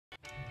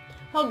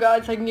Hello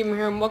guys, Hiking Gamer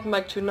here, and welcome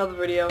back to another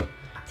video.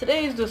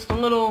 Today is just a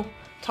little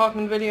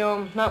talking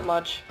video, not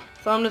much.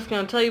 So I'm just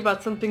going to tell you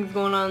about some things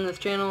going on this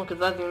channel,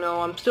 because as you know,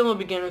 I'm still a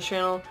beginner's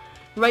channel.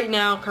 Right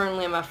now,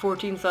 currently I'm at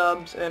 14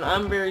 subs, and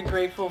I'm very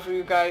grateful for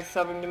you guys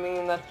subbing to me,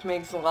 and that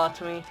means a lot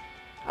to me.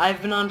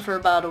 I've been on for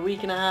about a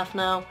week and a half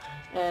now,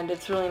 and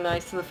it's really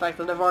nice to the fact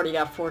that I've already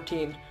got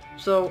 14.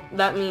 So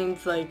that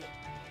means like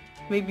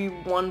maybe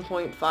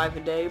 1.5 a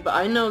day, but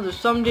I know there's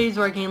some days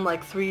where I gain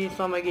like 3,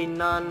 some I gain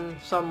none,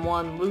 some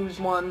 1,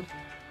 lose 1.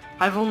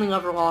 I've only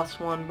ever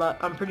lost 1, but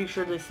I'm pretty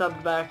sure they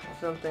subbed back or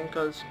something,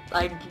 because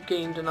I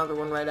gained another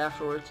one right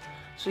afterwards.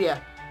 So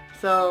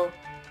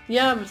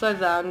yeah, besides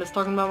that, I'm just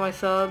talking about my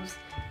subs,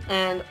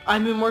 and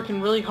I've been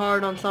working really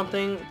hard on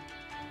something.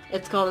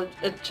 It's called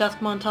a chest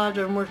montage.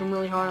 I've been working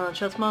really hard on a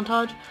chest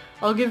montage.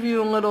 I'll give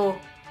you a little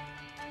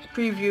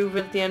preview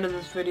at the end of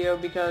this video,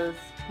 because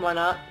why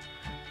not?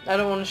 I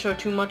don't want to show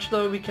too much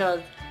though, because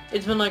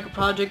it's been like a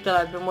project that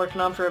I've been working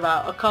on for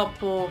about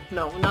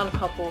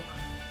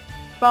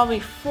probably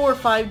 4 or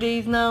 5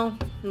 days now,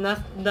 and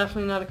that's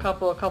definitely not a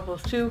couple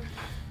is 2,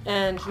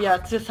 and yeah,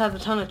 it just has a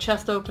ton of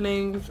chest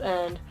openings,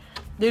 and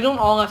they don't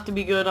all have to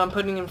be good. I'm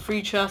putting in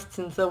free chests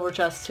and silver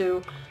chests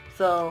too,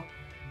 so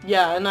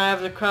yeah, and I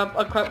have the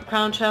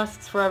crown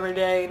chests for every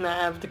day, and I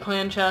have the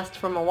clan chest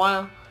from a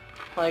while,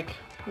 like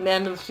the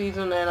end of the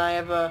season, and I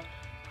have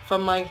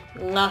from my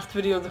last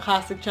video, the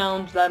classic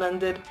challenge that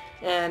ended,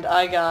 and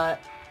I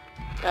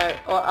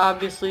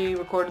obviously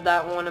recorded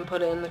that one and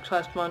put it in the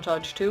chest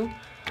montage too.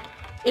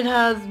 It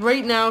has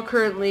right now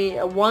currently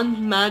a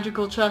 1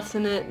 magical chest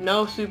in it,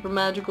 no super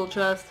magical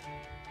chest,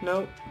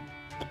 no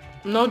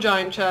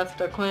giant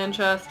chest, a clan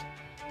chest,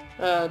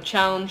 a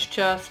challenge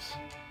chest,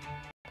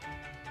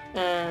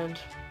 and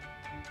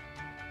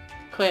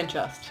clan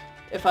chest,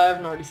 if I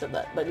haven't already said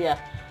that, but yeah.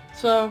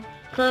 So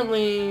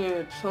currently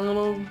it's a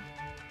little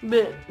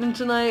bit, and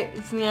tonight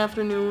it's in the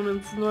afternoon and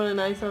it's really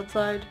nice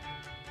outside.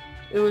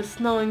 It was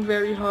snowing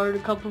very hard a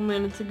couple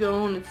minutes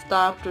ago and it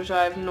stopped, which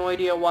I have no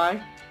idea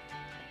why.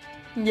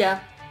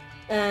 Yeah,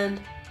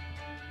 and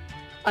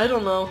I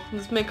don't know,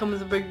 this may come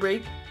as a big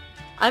break.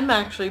 I've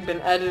actually been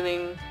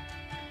editing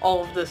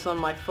all of this on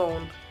my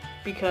phone,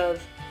 because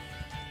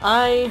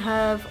I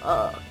have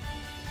I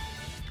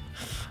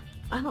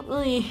don't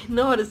really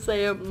know how to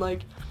say it,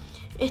 like,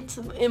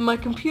 my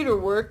computer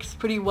works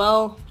pretty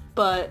well,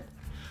 but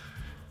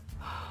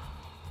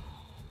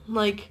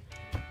like,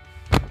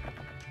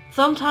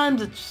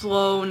 sometimes it's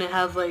slow and it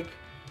has like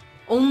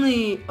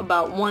only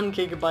about 1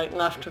 gigabyte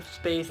left of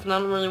space, and I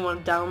don't really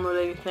want to download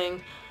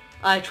anything.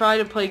 I try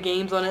to play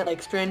games on it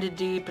like Stranded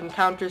Deep and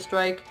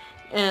Counter-Strike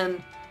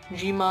and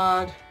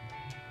Gmod.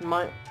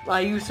 I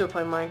used to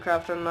play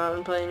Minecraft, I'm not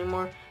going to play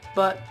anymore,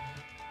 but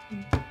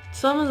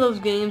some of those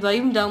games, I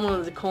even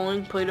downloaded the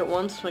Coin, played it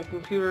once, my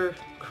computer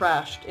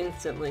crashed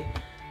instantly.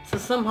 So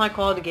some high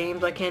quality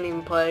games I can't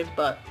even play,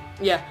 but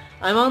yeah,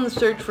 I'm on the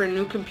search for a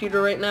new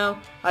computer right now.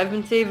 I've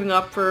been saving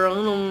up for a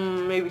little,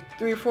 maybe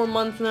 3 or 4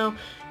 months now,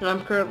 and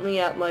I'm currently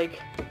at like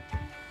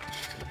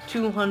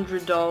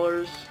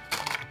 $200,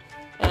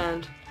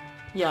 and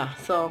yeah,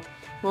 so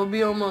we'll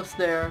be almost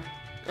there,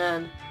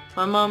 and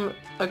my mom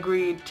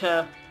agreed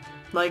to,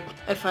 like,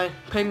 if I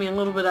pay me a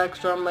little bit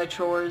extra on my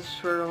chores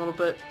for a little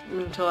bit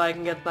until I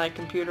can get my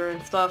computer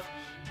and stuff,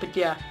 but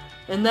yeah,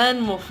 and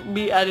then we'll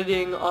be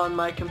editing on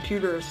my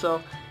computer.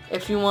 So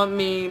if you want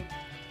me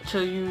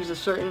to use a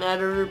certain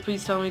editor,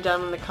 please tell me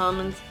down in the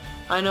comments.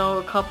 I know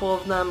a couple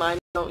of them. I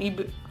know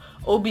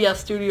OBS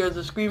Studio is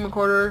a screen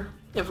recorder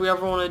if we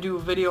ever want to do a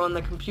video on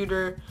the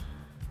computer.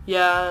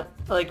 Yeah,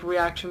 like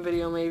reaction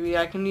video maybe.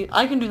 I can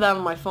do that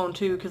on my phone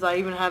too, because I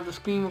even have the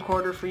screen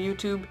recorder for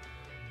YouTube.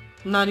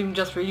 Not even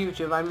just for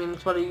YouTube, I mean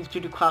it's what I used to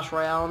do Clash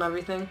Royale and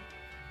everything.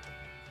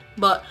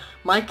 But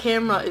my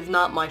camera is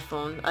not my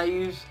phone. I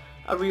use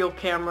a real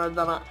camera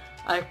that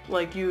I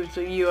like use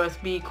a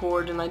USB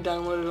cord, and I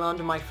download it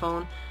onto my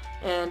phone.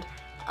 And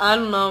I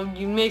don't know,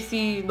 you may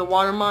see the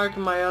watermark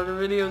in my other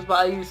videos, but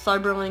I use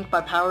Cyberlink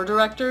by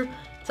PowerDirector.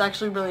 It's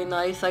actually really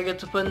nice. I get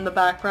to put in the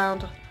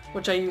background,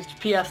 which I used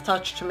PS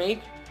Touch to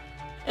make.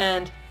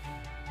 And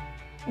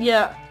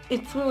yeah,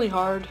 it's really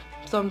hard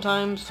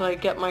sometimes to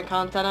like get my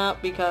content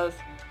out, because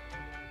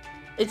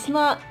it's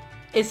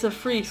a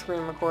free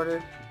screen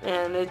recorder,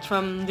 and it's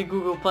from the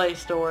Google Play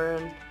Store,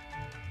 and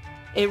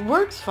it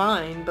works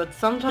fine, but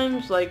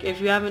sometimes, like,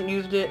 if you haven't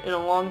used it in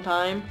a long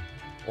time,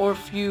 or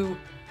if you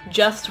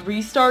just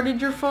restarted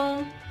your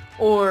phone,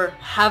 or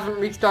haven't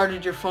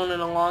restarted your phone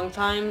in a long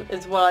time,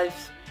 is what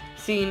I've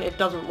seen, it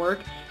doesn't work.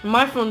 And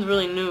my phone's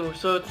really new,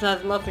 so it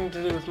has nothing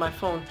to do with my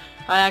phone.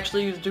 I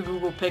actually use the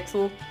Google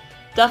Pixel.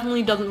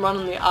 Definitely doesn't run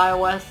on the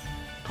iOS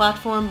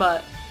platform,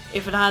 but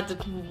if it had to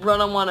run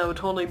on one, it would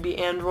totally be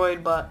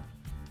Android. But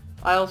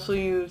I also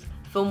use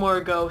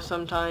Filmora Go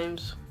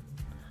sometimes.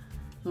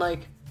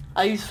 Like,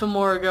 I use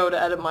Filmora Go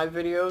to edit my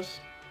videos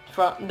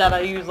that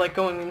I use, like,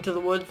 going into the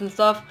woods and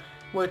stuff,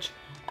 which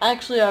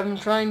actually I've been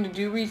trying to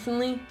do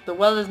recently. The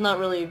weather's not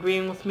really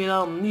agreeing with me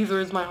now, neither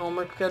is my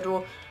homework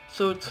schedule,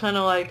 so it's kind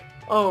of like,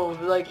 oh,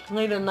 like,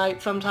 late at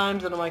night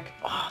sometimes, and I'm like,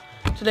 oh,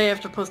 today I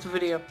have to post a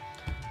video.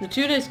 The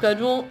 2-day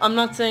schedule, I'm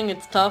not saying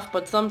it's tough,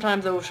 but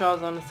sometimes I wish I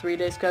was on a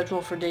 3-day schedule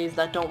for days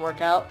that don't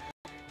work out.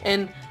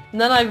 And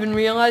then I've been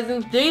realizing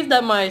days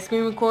that my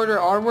screen recorder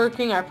are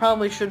working, I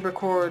probably should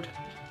record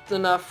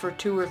enough for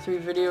 2 or 3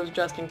 videos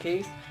just in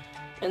case.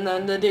 And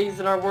then the days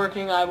that are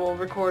working, I will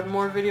record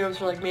more videos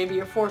for like maybe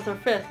a 4th or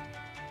 5th.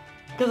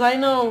 Because I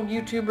know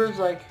YouTubers,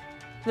 like,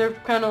 they're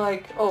kind of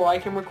like, oh, I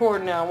can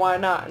record now, why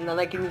not? And then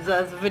I can use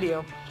that as a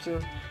video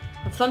soon.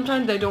 But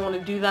sometimes I don't want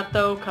to do that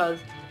though, because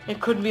it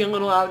could be a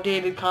little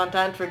outdated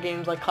content for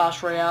games like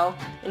Clash Royale.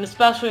 And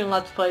especially in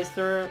Let's Plays,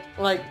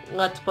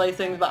 Let's Play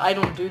things, but I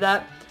don't do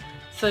that.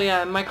 So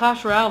yeah, my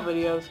Clash Royale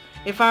videos,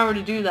 if I were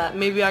to do that,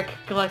 maybe I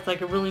could collect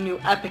like a really new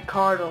epic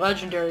card or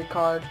legendary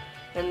card,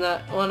 and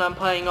that when I'm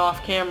playing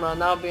off camera,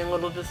 and that would be a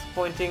little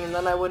disappointing, and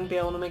then I wouldn't be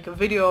able to make a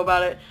video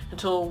about it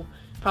until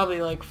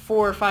probably like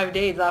 4 or 5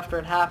 days after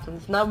it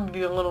happens, and that would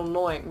be a little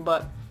annoying,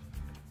 but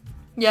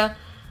yeah.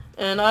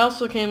 And I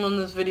also came on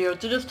this video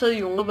to just tell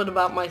you a little bit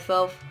about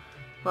myself.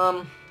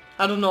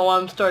 I don't know why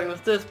I'm starting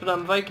with this, but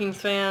I'm a Vikings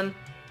fan.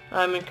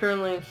 I'm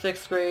currently in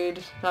 6th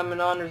grade. I'm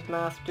an honors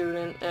math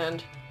student,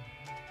 and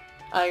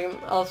I'm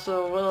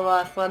also a little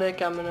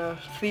athletic. I'm in a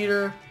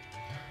theater.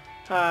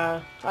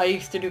 I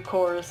used to do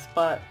chorus,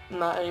 but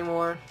not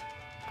anymore,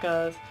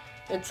 because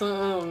it's a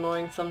little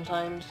annoying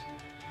sometimes.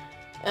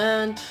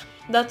 And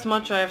that's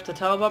much I have to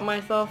tell about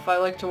myself. I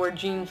like to wear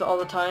jeans all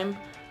the time.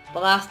 The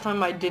last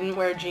time I didn't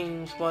wear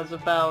jeans was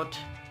about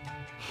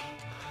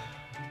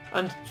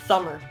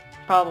summer,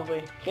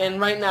 probably. And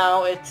right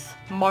now it's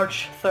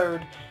March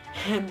 3rd.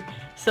 And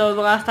so the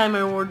last time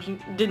I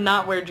did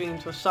not wear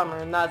jeans was summer,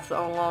 and that's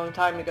a long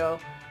time ago.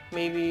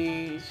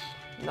 Maybe,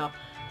 no.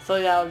 So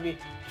yeah, it would be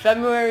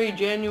February,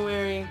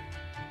 January,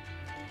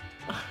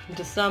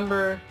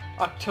 December,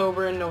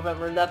 October, and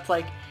November. That's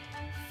like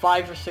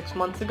 5 or 6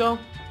 months ago.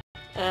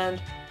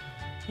 And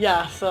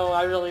yeah, so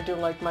I really do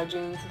like my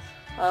jeans.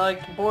 I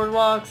like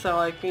boardwalks, I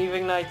like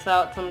evening nights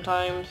out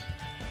sometimes.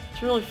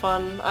 It's really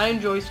fun. I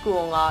enjoy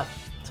school a lot.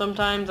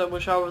 Sometimes I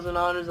wish I was in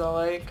Honors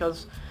LA,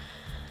 because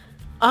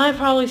I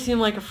probably seem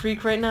like a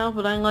freak right now,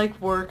 but I like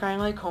work, I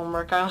like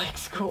homework, I like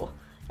school.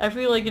 I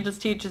feel like it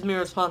just teaches me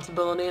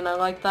responsibility, and I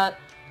like that.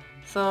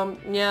 So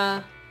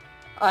yeah,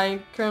 I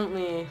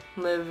currently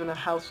live in a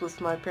house with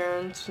my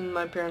parents, and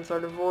my parents are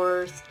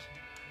divorced.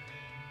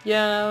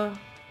 Yeah,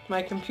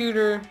 my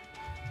computer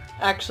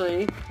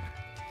actually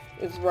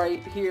is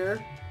right here.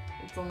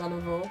 It's a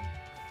Lenovo.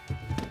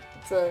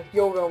 It's a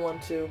yoga one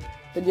too.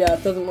 But yeah,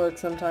 it doesn't work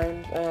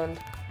sometimes, and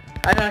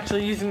I'm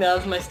actually using that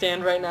as my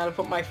stand right now to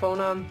put my phone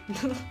on.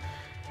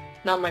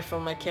 Not my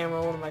phone, my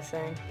camera, what am I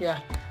saying?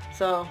 Yeah,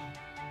 so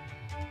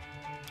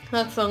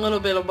that's a little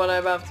bit of what I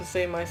have to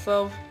say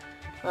myself.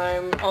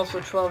 I'm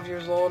also 12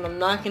 years old. I'm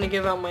not going to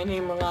give out my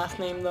name or last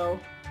name though,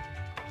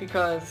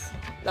 because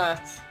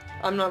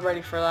I'm not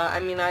ready for that. I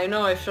mean, I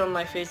know I filmed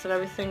my face and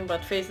everything,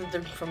 but face is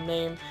different from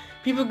name.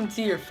 People can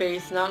see your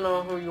face, not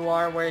know who you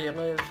are, where you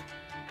live.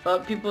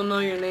 But people know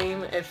your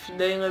name if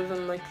they live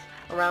in, like,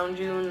 around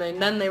you, and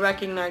then they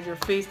recognize your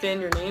face and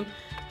your name.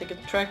 They can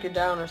track you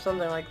down or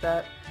something like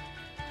that.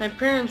 My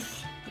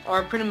parents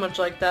are pretty much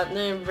like that, and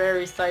they're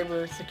very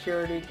cyber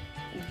security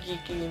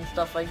geeky and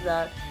stuff like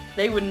that.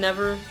 They would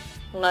never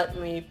let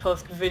me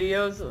post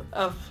videos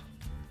of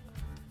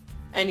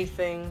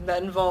anything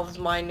that involves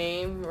my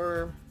name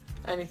or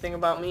anything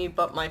about me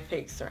but my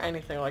face or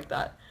anything like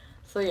that.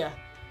 So yeah.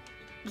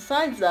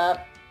 Besides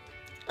that,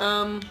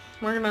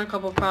 working on a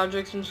couple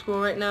projects in school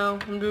right now.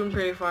 I'm doing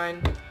pretty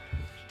fine.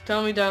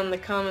 Tell me down in the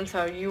comments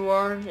how you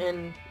are,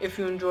 and if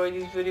you enjoy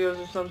these videos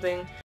or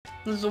something.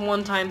 This is a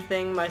one-time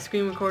thing. My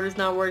screen recorder is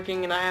not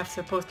working, and I have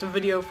to post a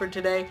video for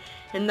today,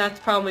 and that's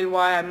probably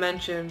why I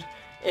mentioned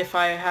if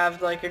I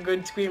have like a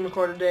good screen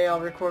recorder day, I'll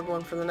record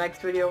one for the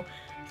next video.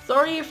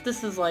 Sorry if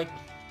this is like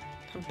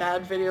a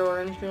bad video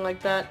or anything like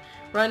that.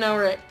 Right now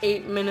we're at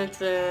 8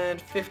 minutes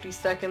and 50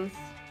 seconds,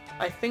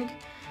 I think.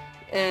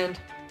 And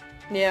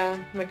yeah,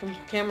 my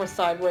camera's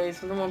sideways,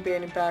 so there won't be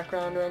any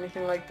background or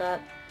anything like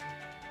that.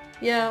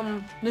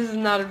 Yeah, this is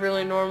not a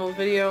really normal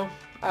video.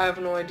 I have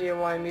no idea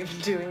why I'm even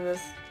doing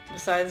this,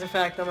 besides the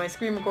fact that my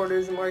screen recorder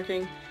isn't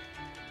working.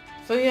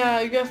 So yeah,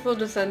 I guess we'll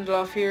just end it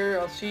off here.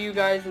 I'll see you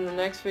guys in the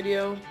next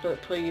video,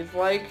 but please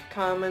like,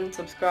 comment,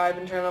 subscribe,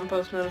 and turn on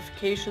post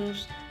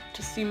notifications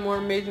to see more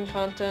amazing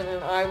content,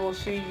 and I will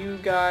see you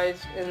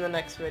guys in the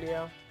next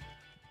video.